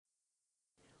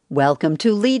Welcome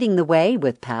to Leading the Way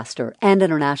with pastor and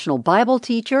international Bible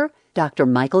teacher, Dr.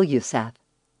 Michael Youssef.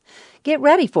 Get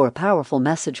ready for a powerful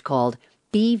message called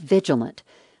Be Vigilant,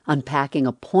 unpacking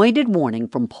a pointed warning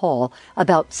from Paul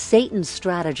about Satan's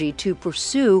strategy to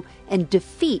pursue and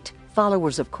defeat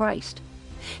followers of Christ.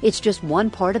 It's just one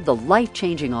part of the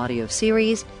life-changing audio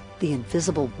series, The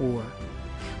Invisible War.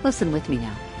 Listen with me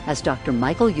now as Dr.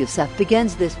 Michael Youssef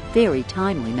begins this very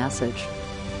timely message.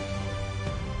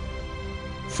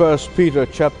 1 Peter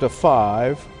chapter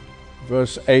 5,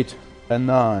 verse 8 and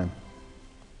 9.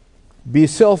 Be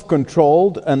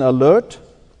self-controlled and alert.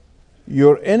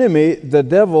 Your enemy, the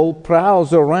devil,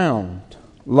 prowls around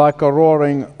like a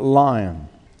roaring lion,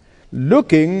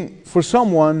 looking for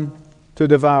someone to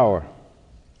devour.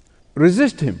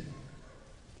 Resist him.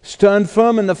 Stand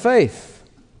firm in the faith,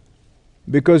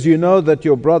 because you know that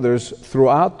your brothers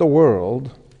throughout the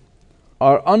world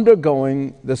are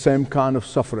undergoing the same kind of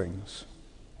sufferings.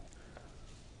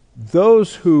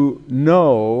 Those who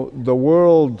know the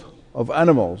world of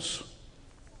animals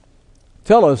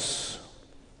tell us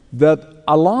that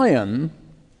a lion,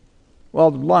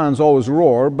 well, lions always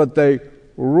roar, but they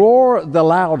roar the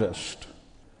loudest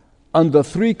under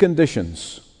three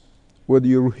conditions, where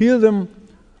you hear them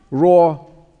roar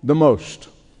the most.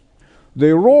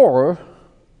 They roar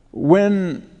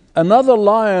when another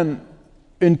lion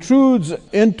intrudes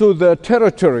into their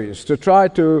territories to try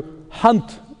to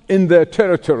hunt in their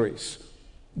territories.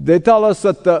 They tell us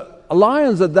that the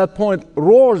lions at that point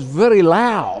roars very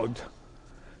loud,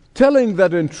 telling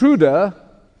that intruder,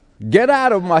 get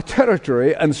out of my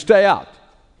territory and stay out.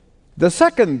 The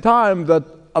second time that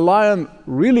a lion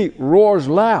really roars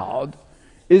loud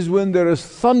is when there is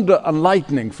thunder and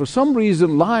lightning. For some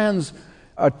reason, lions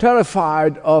are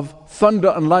terrified of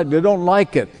thunder and lightning. They don't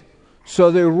like it,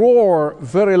 so they roar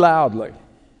very loudly.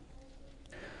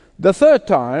 The third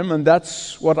time, and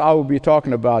that's what I will be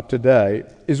talking about today,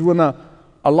 is when a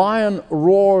lion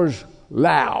roars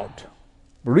loud,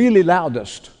 really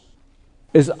loudest,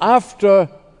 is after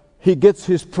he gets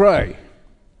his prey.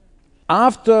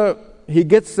 After he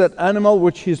gets that animal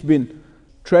which he's been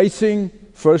tracing,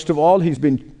 first of all, he's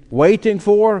been waiting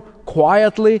for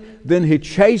quietly, then he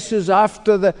chases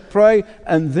after the prey,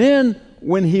 and then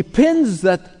when he pins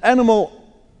that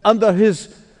animal under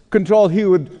his control, he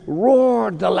would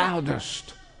roar the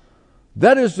loudest.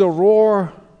 That is the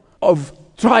roar of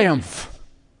triumph.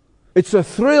 It's a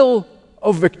thrill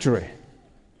of victory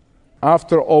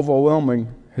after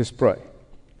overwhelming his prey.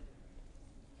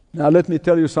 Now let me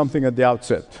tell you something at the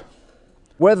outset.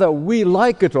 Whether we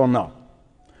like it or not,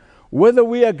 whether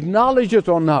we acknowledge it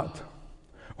or not,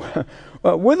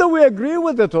 whether we agree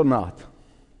with it or not,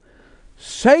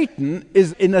 Satan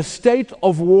is in a state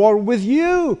of war with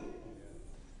you.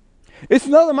 It's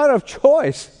not a matter of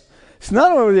choice. It's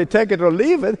not whether you take it or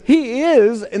leave it. He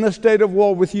is in a state of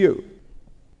war with you.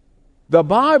 The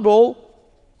Bible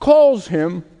calls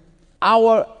him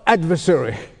our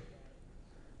adversary.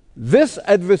 This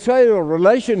adversarial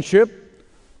relationship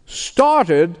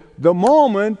started the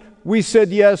moment we said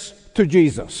yes to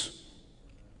Jesus.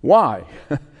 Why?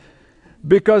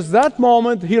 Because that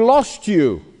moment he lost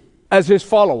you as his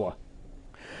follower.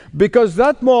 Because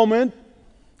that moment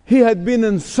he had been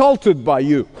insulted by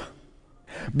you.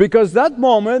 Because that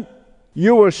moment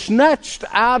you were snatched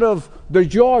out of the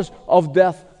jaws of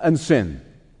death and sin.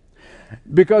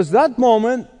 Because that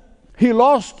moment he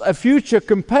lost a future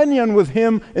companion with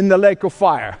him in the lake of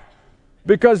fire.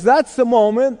 Because that's the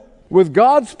moment, with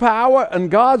God's power and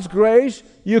God's grace,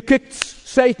 you kicked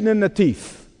Satan in the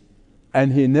teeth.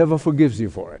 And he never forgives you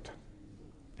for it.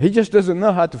 He just doesn't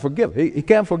know how to forgive. He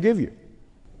can't forgive you.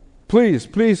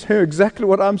 Please hear exactly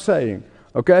what I'm saying,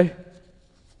 okay?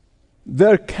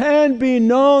 There can be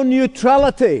no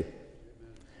neutrality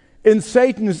in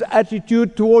Satan's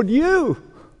attitude toward you.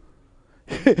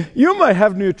 You may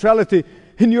have neutrality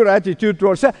in your attitude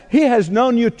toward Satan. He has no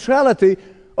neutrality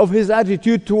of his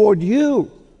attitude toward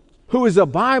you, who is a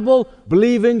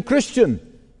Bible-believing Christian,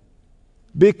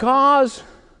 because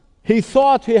he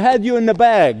thought he had you in the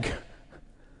bag,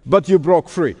 but you broke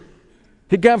free.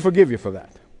 He can't forgive you for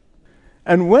that.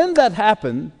 And when that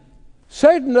happened,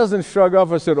 Satan doesn't shrug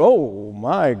off and say, oh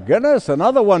my goodness,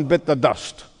 another one bit the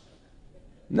dust.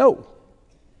 No.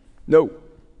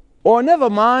 Or never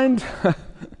mind,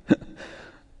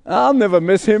 I'll never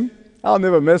miss him, I'll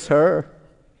never miss her.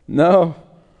 No.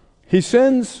 He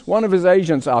sends one of his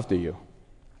agents after you.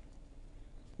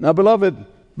 Now, beloved,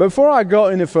 before I go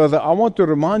any further, I want to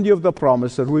remind you of the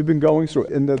promise that we've been going through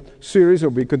in the series, or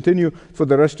we continue for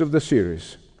the rest of the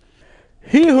series.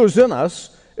 He who's in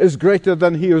us is greater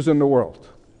than he who's in the world.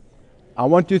 I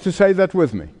want you to say that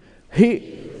with me.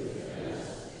 He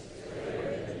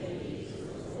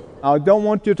I don't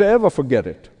want you to ever forget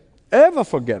it. Ever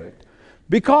forget it.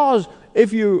 Because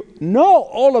if you know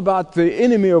all about the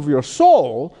enemy of your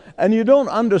soul and you don't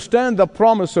understand the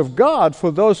promise of God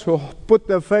for those who put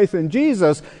their faith in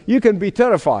Jesus, you can be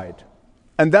terrified.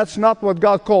 And that's not what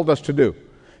God called us to do.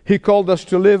 He called us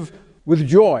to live with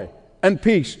joy and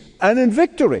peace and in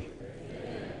victory.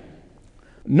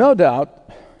 No doubt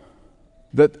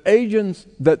that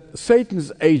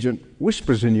Satan's agent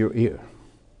whispers in your ear.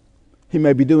 He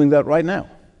may be doing that right now.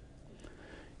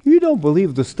 You don't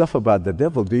believe the stuff about the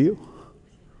devil, do you?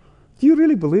 Do you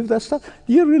really believe that stuff?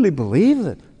 Do you really believe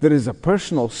that there is a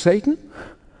personal Satan?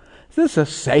 Does a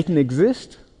Satan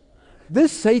exist?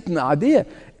 This Satan idea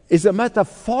is a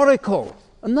metaphorical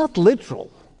and not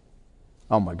literal.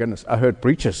 Oh my goodness, I heard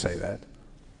preachers say that.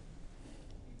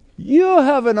 You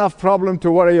have enough problem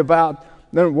to worry about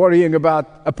than worrying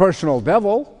about a personal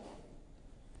devil.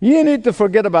 You need to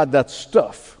forget about that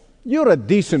stuff. You're a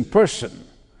decent person.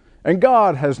 And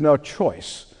God has no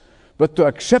choice but to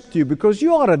accept you because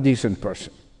you are a decent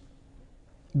person.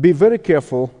 Be very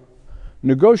careful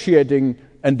negotiating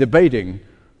and debating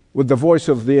with the voice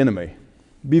of the enemy.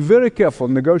 Be very careful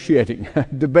negotiating,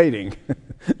 debating.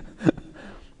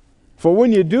 For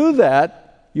when you do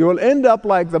that, you will end up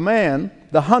like the man,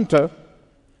 the hunter,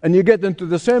 and you get into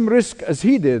the same risk as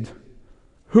he did,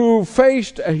 who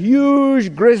faced a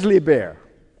huge grizzly bear.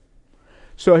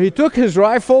 So he took his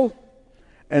rifle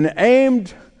and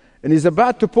aimed, and he's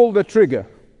about to pull the trigger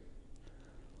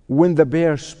when the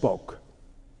bear spoke.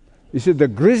 You see, the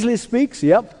grizzly speaks?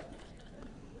 Yep.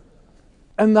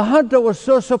 And the hunter was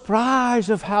so surprised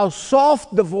of how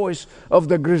soft the voice of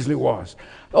the grizzly was,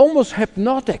 almost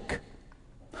hypnotic.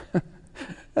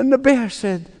 And the bear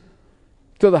said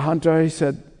to the hunter, he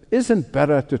said, "Isn't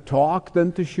better to talk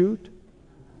than to shoot?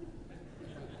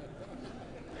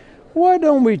 Why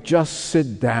don't we just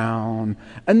sit down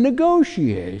and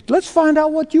negotiate? Let's find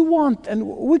out what you want, and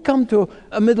we come to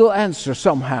a middle answer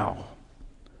somehow."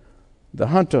 The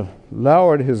hunter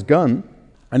lowered his gun,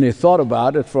 and he thought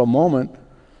about it for a moment.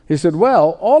 He said,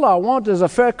 "Well, all I want is a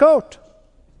fair coat."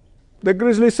 The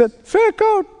grizzly said, "Fair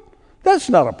coat? That's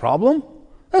not a problem.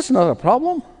 That's not a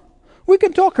problem. We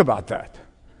can talk about that.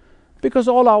 Because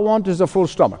all I want is a full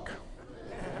stomach.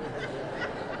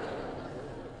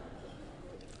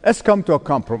 Let's come to a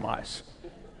compromise."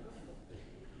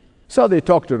 So they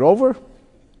talked it over,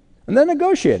 and they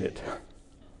negotiated.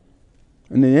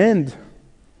 In the end,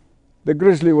 the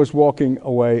grizzly was walking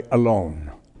away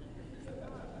alone.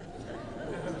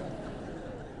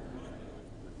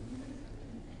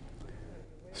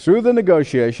 Through the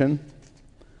negotiation,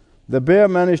 the bear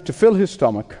managed to fill his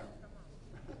stomach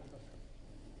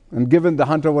and given the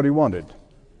hunter what he wanted,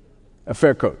 a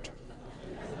fair coat.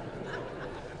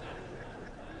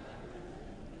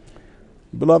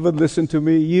 Beloved, listen to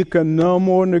me. You can no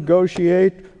more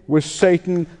negotiate with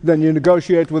Satan than you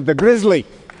negotiate with the grizzly.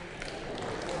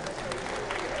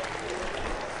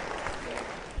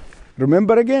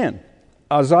 Remember again,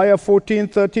 Isaiah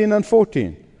 14:13 and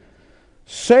 14.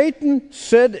 Satan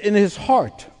said in his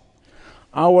heart,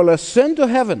 "I will ascend to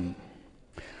heaven.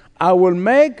 I will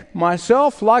make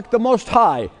myself like the Most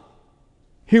High."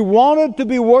 He wanted to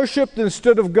be worshipped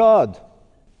instead of God.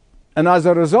 And as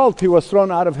a result, he was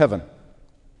thrown out of heaven.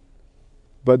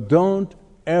 But don't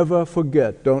ever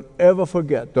forget, don't ever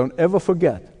forget, don't ever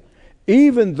forget,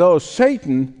 even though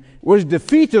Satan was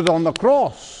defeated on the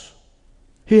cross,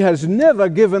 he has never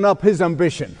given up his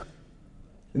ambition.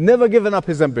 Never given up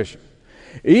his ambition.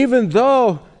 Even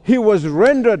though he was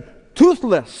rendered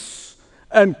toothless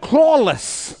and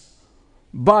clawless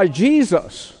by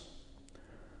Jesus,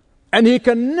 and he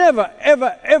can never,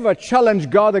 ever, ever challenge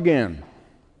God again.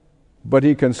 But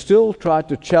he can still try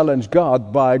to challenge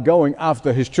God by going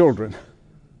after his children,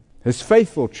 his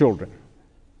faithful children.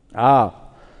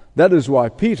 That is why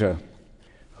Peter,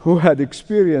 who had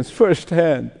experienced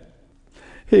firsthand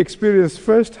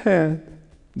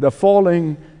the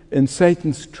falling in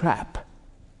Satan's trap,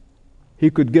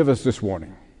 he could give us this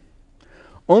warning.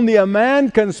 Only a man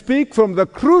can speak from the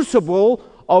crucible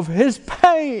of his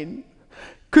pain,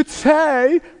 could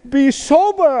say, "Be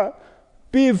sober,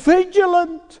 be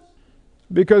vigilant,"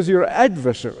 because your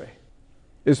adversary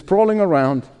is prowling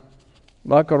around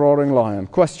like a roaring lion.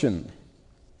 Question: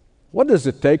 what does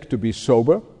it take to be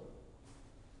sober?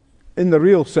 In the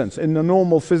real sense, in the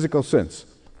normal physical sense.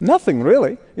 Nothing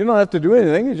really. You don't have to do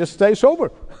anything, you just stay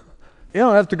sober. You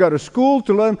don't have to go to school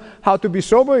to learn how to be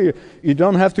sober. You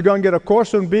don't have to go and get a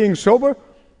course on being sober,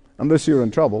 unless you're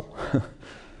in trouble. You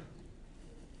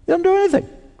don't do anything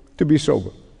to be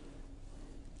sober.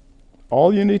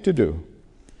 All you need to do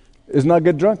is not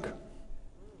get drunk.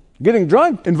 Getting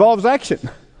drunk involves action.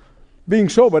 Being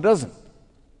sober doesn't.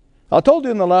 I told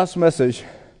you in the last message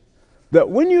that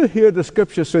when you hear the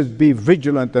scripture says be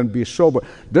vigilant and be sober,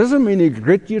 doesn't mean you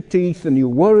grit your teeth and you're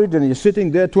worried and you're sitting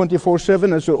there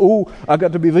 24/7 and say, oh, I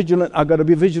got to be vigilant, I got to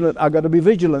be vigilant, I got to be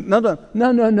vigilant. No.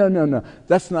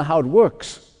 That's not how it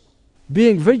works.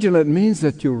 Being vigilant means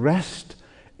that you rest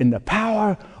in the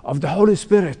power of the Holy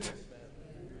Spirit.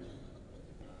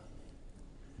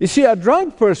 You see, a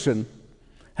drunk person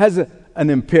has an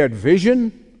impaired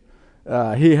vision.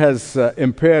 He has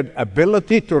impaired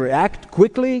ability to react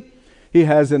quickly. He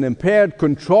has an impaired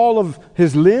control of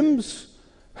his limbs.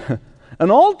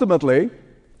 And ultimately,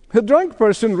 the drunk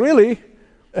person really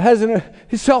has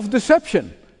his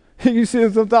self-deception. You see,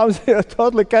 sometimes he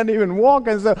totally can't even walk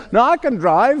and say, no, I can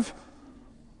drive.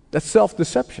 That's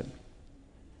self-deception.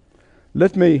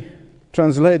 Let me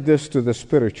translate this to the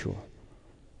spiritual.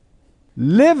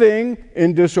 Living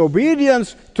in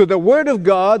disobedience to the Word of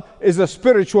God is a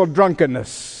spiritual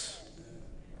drunkenness.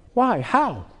 Why?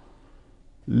 How?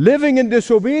 Living in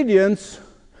disobedience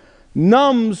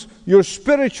numbs your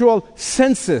spiritual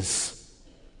senses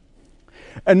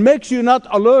and makes you not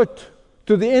alert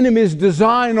to the enemy's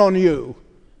design on you.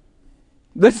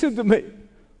 Listen to me.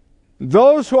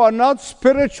 Those who are not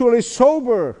spiritually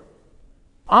sober,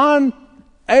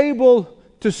 unable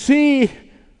to see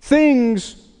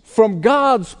things from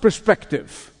God's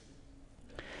perspective.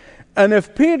 And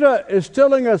if Peter is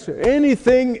telling us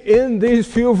anything in these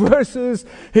few verses,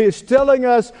 he's telling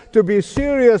us to be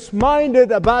serious-minded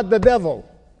about the devil,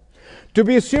 to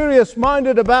be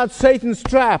serious-minded about Satan's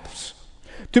traps,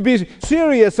 to be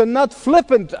serious and not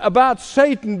flippant about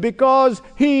Satan because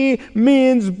he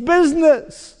means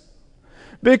business,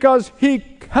 because he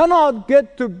cannot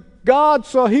get to God,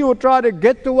 so he will try to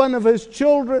get to one of his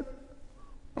children.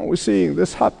 And we're seeing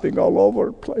this happening all over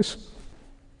the place.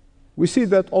 We see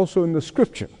that also in the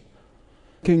scripture.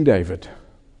 King David,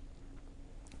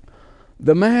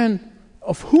 the man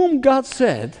of whom God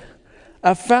said,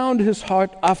 I found his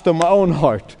heart after my own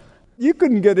heart. You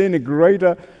couldn't get any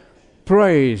greater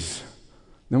praise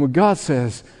than when God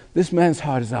says, this man's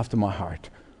heart is after my heart.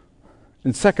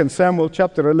 In 2 Samuel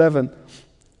chapter 11,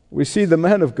 we see the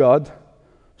man of God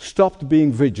stopped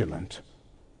being vigilant.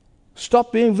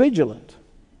 Stopped being vigilant.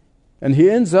 And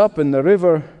he ends up in the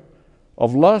river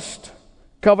of lust,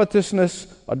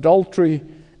 covetousness, adultery,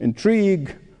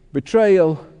 intrigue,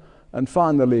 betrayal, and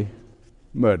finally,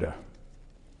 murder.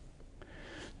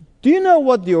 Do you know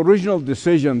what the original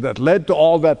decision that led to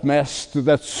all that mess, to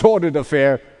that sordid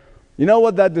affair, you know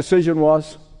what that decision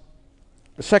was?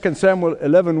 2 Samuel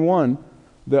 11:1,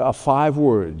 there are 5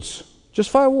 words. Just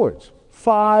 5 words.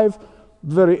 5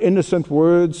 very innocent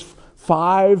words,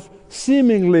 5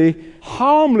 seemingly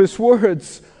harmless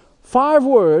words. 5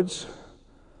 words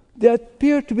that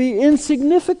appear to be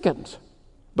insignificant.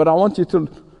 But I want you to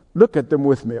look at them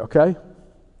with me, okay?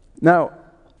 Now,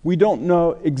 we don't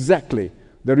know exactly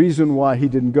the reason why he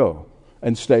didn't go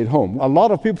and stayed home. A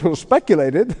lot of people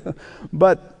speculated,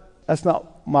 but that's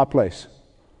not my place.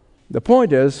 The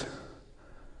point is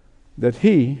that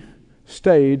he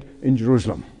stayed in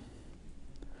Jerusalem.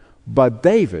 But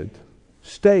David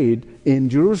stayed in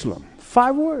Jerusalem.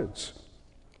 5 words.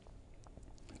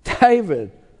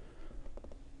 David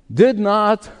did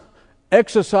not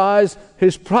exercise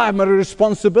his primary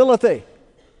responsibility.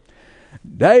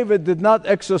 David did not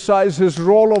exercise his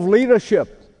role of leadership.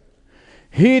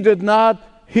 He did not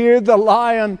hear the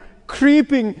lion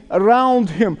creeping around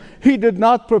him. He did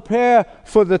not prepare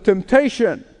for the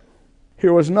temptation. He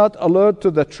was not alert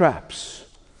to the traps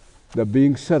that are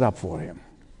being set up for him.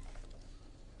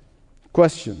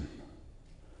 Question.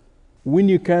 When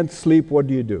you can't sleep, what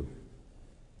do?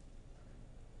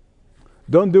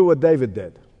 Don't do what David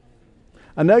did.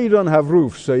 I know you don't have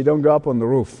roofs, so you don't go up on the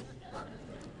roof.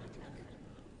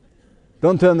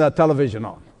 Don't turn that television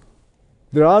on.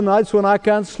 There are nights when I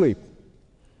can't sleep.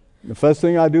 The first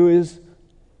thing I do is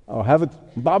I'll have it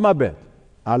by my bed.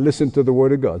 I listen to the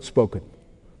Word of God spoken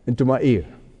into my ear.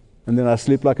 And then I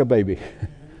sleep like a baby.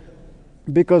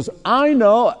 Because I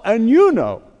know, and you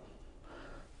know,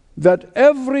 that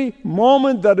every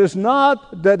moment that is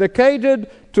not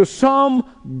dedicated to some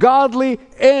godly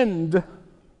end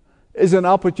is an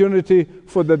opportunity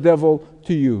for the devil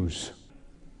to use.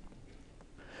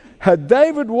 Had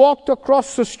David walked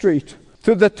across the street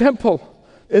to the temple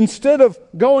instead of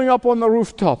going up on the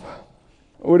rooftop,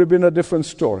 it would have been a different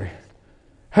story.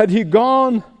 Had he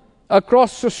gone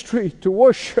across the street to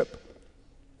worship,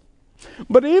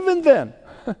 but even then,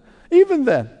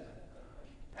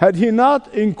 had he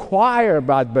not inquired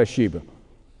about Bathsheba,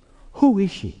 who is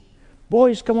she?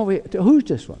 Boys, come over here. Who's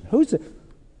this one? Who's it?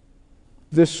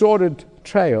 This sordid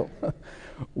trail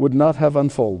would not have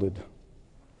unfolded.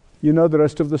 You know the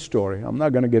rest of the story. I'm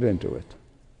not going to get into it.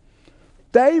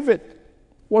 David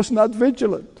was not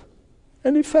vigilant,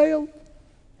 and he failed.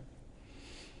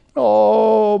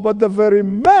 Oh, but the very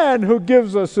man who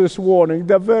gives us this warning,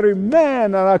 the very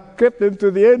man, and I kept him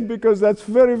to the end because that's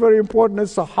very, very important.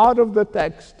 It's the heart of the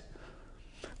text.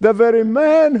 The very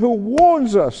man who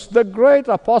warns us, the great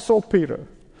Apostle Peter,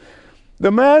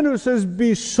 the man who says,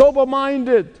 be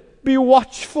sober-minded, be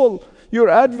watchful. Your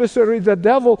adversary, the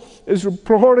devil, is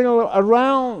prowling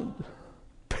around.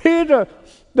 Peter,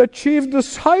 the chief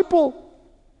disciple,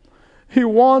 he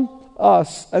wants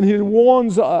us and he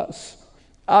warns us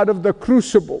out of the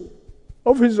crucible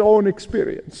of his own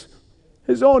experience.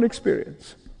 His own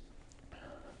experience.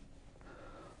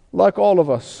 Like all of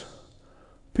us,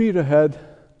 Peter had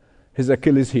his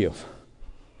Achilles heel.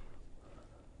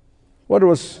 What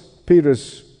was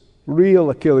Peter's real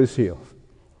Achilles heel?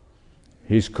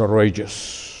 He's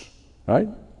courageous, right?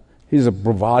 He's a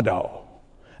bravado.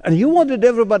 And he wanted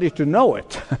everybody to know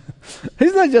it.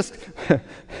 He's not just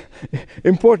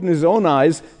important in his own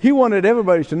eyes. He wanted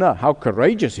everybody to know how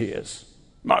courageous he is.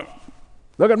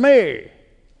 Look at me.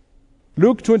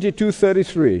 Luke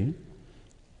 22:33.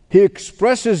 He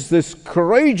expresses this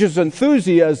courageous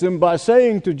enthusiasm by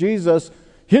saying to Jesus,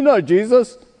 you know,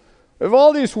 Jesus, if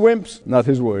all these wimps, not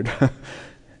his word,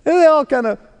 they all kind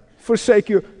of forsake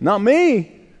you. Not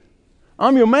me.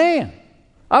 I'm your man.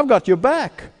 I've got your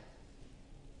back.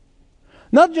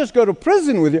 Not just go to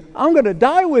prison with you. I'm going to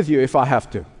die with you if I have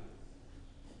to.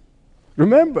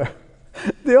 Remember,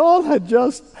 they all had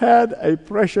just had a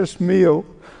precious meal.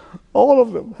 All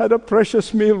of them had a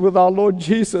precious meal with our Lord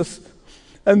Jesus.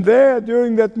 And there,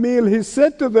 during that meal, he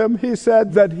said to them, he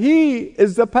said that he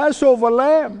is the Passover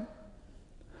lamb.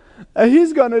 And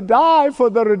he's going to die for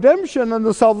the redemption and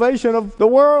the salvation of the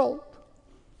world.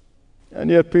 And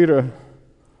yet Peter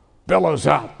bellows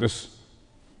out this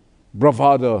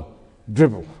bravado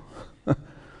dribble. I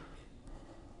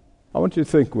want you to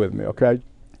think with me, okay?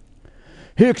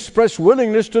 He expressed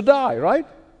willingness to die, right?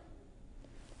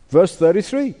 Verse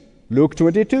 33, Luke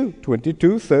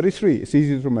 22:33. It's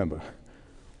easy to remember.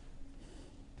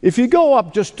 If you go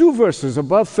up just 2 verses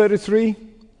above 33,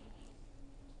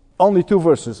 only 2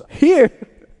 verses. Here,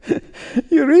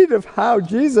 you read of how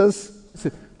Jesus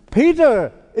said,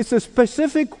 Peter, it's a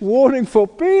specific warning for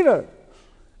Peter.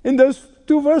 In those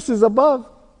 2 verses above,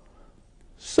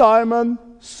 Simon,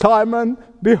 Simon,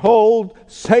 behold,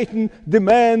 Satan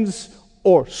demands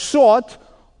or sought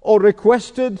or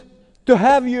requested to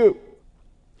have you,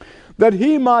 that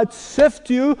he might sift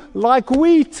you like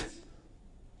wheat.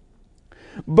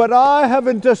 But I have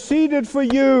interceded for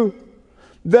you,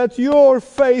 that your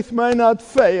faith may not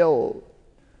fail.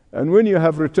 And when you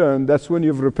have returned, that's when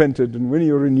you've repented, and when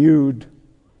you're renewed,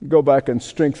 go back and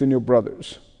strengthen your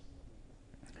brothers.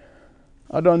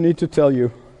 I don't need to tell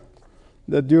you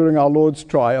that during our Lord's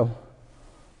trial,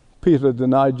 Peter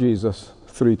denied Jesus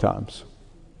 3 times.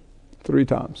 3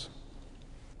 times.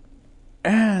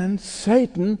 And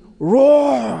Satan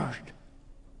roared.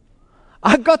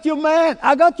 I got your man.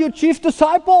 I got your chief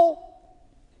disciple.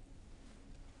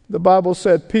 The Bible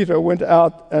said Peter went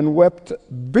out and wept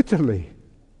bitterly.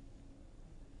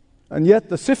 And yet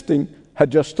the sifting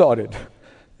had just started.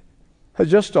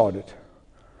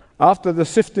 After the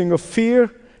sifting of fear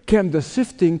came the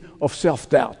sifting of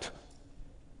self-doubt.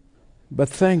 But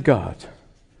thank God,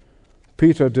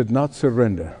 Peter did not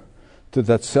surrender to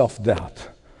that self-doubt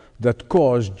that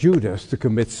caused Judas to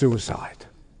commit suicide.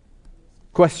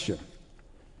 Question: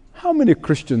 how many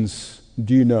Christians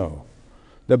do you know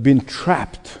that have been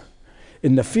trapped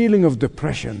in the feeling of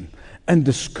depression and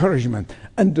discouragement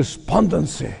and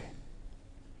despondency?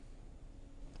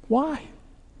 Why?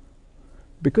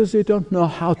 Because they don't know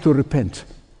how to repent.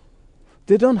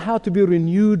 They don't know how to be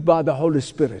renewed by the Holy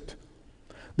Spirit.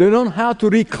 They don't know how to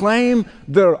reclaim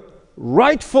their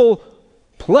rightful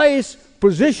place,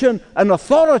 position, and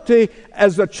authority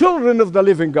as the children of the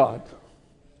living God.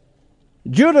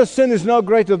 Judas' sin is no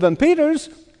greater than Peter's,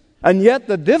 and yet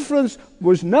the difference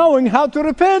was knowing how to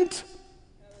repent.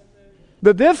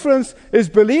 The difference is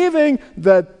believing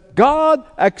that God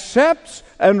accepts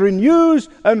and renews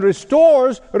and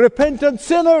restores repentant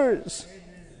sinners.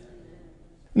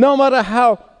 No matter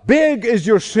how big is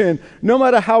your sin, no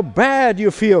matter how bad you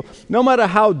feel, no matter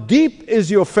how deep is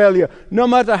your failure, no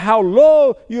matter how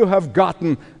low you have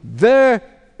gotten, there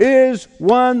is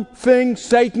one thing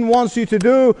Satan wants you to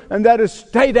do, and that is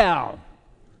stay down.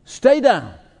 Stay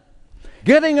down.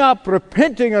 Getting up,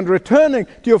 repenting, and returning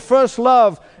to your first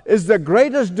love is the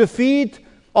greatest defeat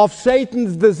of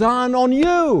Satan's design on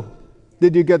you.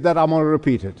 Did you get that? I'm going to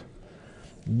repeat it.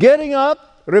 Getting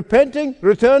up, repenting,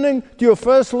 returning to your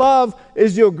first love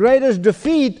is your greatest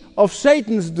defeat of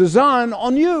Satan's design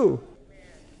on you.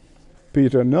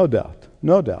 Peter, no doubt,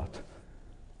 no doubt,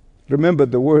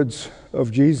 remembered the words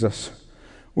of Jesus.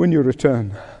 When you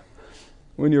return,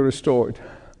 when you're restored,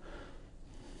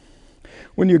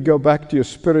 when you go back to your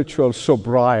spiritual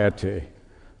sobriety,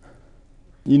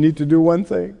 you need to do one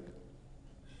thing.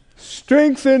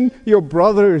 Strengthen your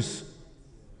brothers.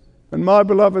 And my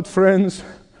beloved friends,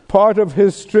 part of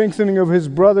his strengthening of his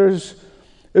brothers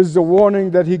is the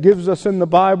warning that he gives us in the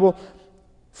Bible,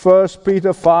 1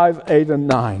 Peter 5, 8 and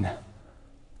 9.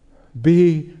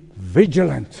 Be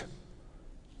vigilant.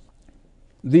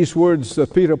 These words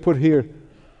that Peter put here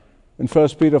in 1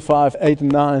 Peter 5, 8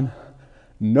 and 9,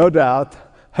 no doubt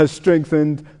has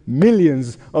strengthened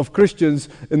millions of Christians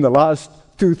in the last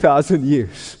 2,000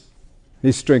 years.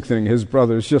 He's strengthening his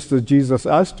brothers just as Jesus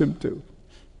asked him to.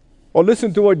 Or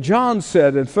listen to what John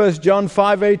said in 1 John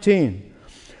 5:18.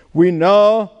 We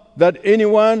know that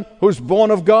anyone who's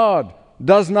born of God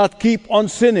does not keep on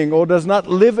sinning, or does not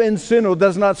live in sin, or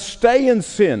does not stay in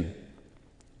sin.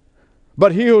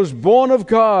 But he who is born of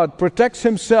God protects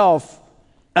himself,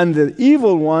 and the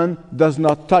evil one does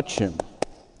not touch him.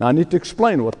 Now I need to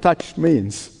explain what touch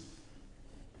means.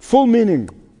 Full meaning,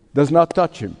 does not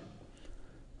touch him.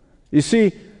 You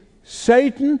see,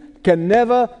 Satan can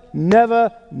never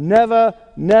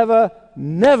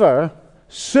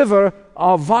sever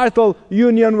our vital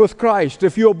union with Christ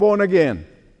if you're born again.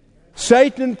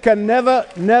 Satan can never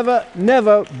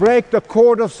break the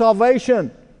cord of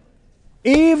salvation.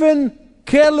 Even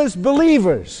careless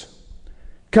believers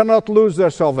cannot lose their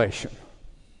salvation.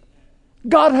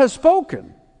 God has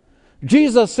spoken.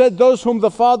 Jesus said, those whom the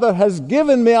Father has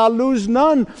given me, I'll lose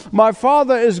none. My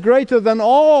Father is greater than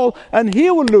all, and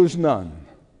He will lose none.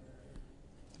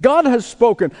 God has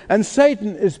spoken, and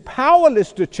Satan is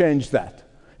powerless to change that.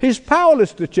 He's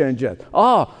powerless to change that.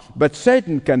 But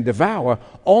Satan can devour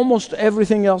almost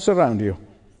everything else around you.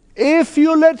 If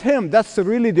you let him, that's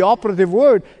really the operative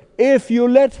word, if you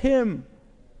let him,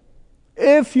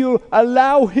 if you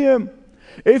allow him,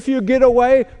 if you get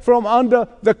away from under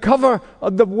the cover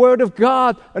of the Word of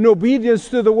God and obedience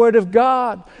to the Word of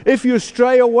God, if you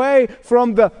stray away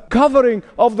from the covering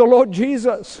of the Lord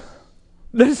Jesus,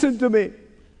 listen to me.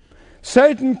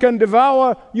 Satan can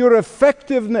devour your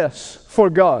effectiveness for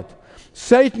God.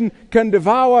 Satan can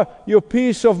devour your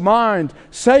peace of mind.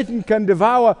 Satan can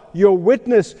devour your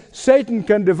witness. Satan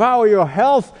can devour your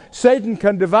health. Satan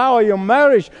can devour your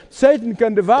marriage. Satan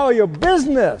can devour your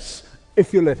business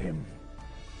if you let him.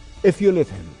 If you let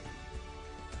him.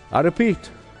 I repeat,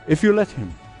 if you let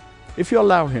him. If you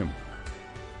allow him.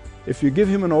 If you give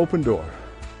him an open door.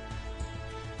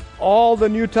 All the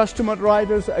New Testament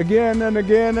writers again and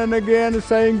again and again are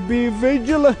saying, be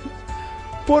vigilant.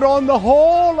 Put on the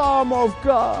whole armor of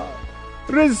God.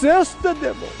 Resist the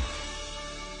devil.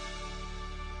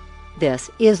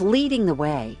 This is Leading the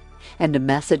Way, and a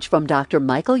message from Dr.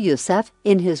 Michael Youssef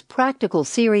in his practical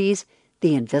series,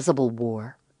 The Invisible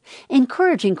War,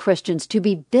 encouraging Christians to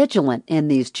be vigilant in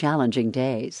these challenging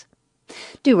days.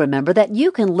 Do remember that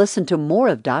you can listen to more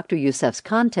of Dr. Youssef's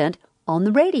content on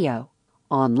the radio,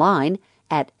 online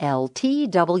at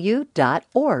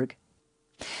ltw.org.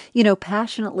 You know,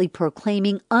 passionately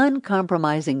proclaiming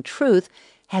uncompromising truth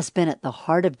has been at the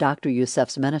heart of Dr.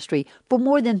 Youssef's ministry for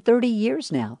more than 30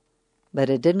 years now. But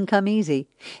it didn't come easy.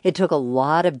 It took a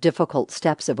lot of difficult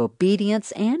steps of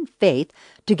obedience and faith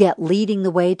to get Leading the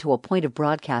Way to a point of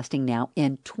broadcasting now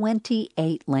in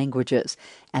 28 languages.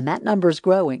 And that number's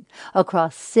growing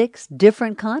across 6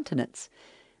 different continents.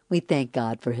 We thank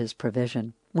God for His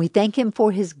provision. We thank Him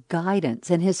for His guidance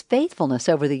and His faithfulness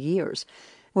over the years.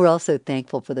 We're also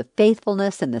thankful for the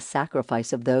faithfulness and the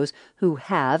sacrifice of those who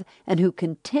have and who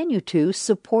continue to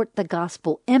support the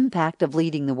gospel impact of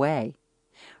Leading the Way.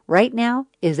 Right now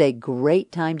is a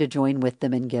great time to join with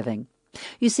them in giving.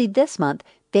 You see, this month,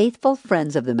 faithful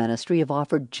friends of the ministry have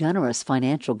offered generous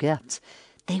financial gifts.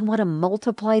 They want to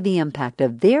multiply the impact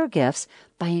of their gifts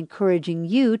by encouraging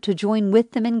you to join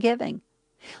with them in giving.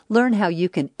 Learn how you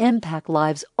can impact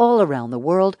lives all around the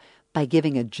world by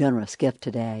giving a generous gift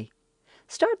today.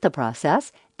 Start the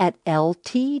process at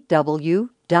ltw.org.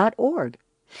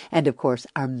 And of course,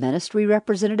 our ministry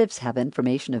representatives have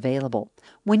information available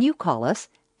when you call us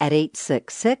at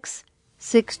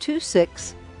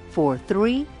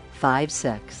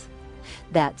 866-626-4356.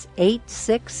 That's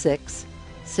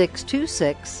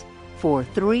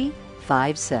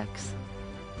 866-626-4356.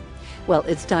 Well,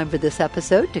 it's time for this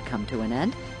episode to come to an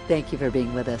end. Thank you for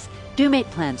being with us. Do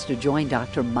make plans to join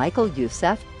Dr. Michael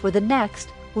Youssef for the next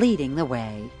Leading the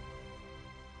Way.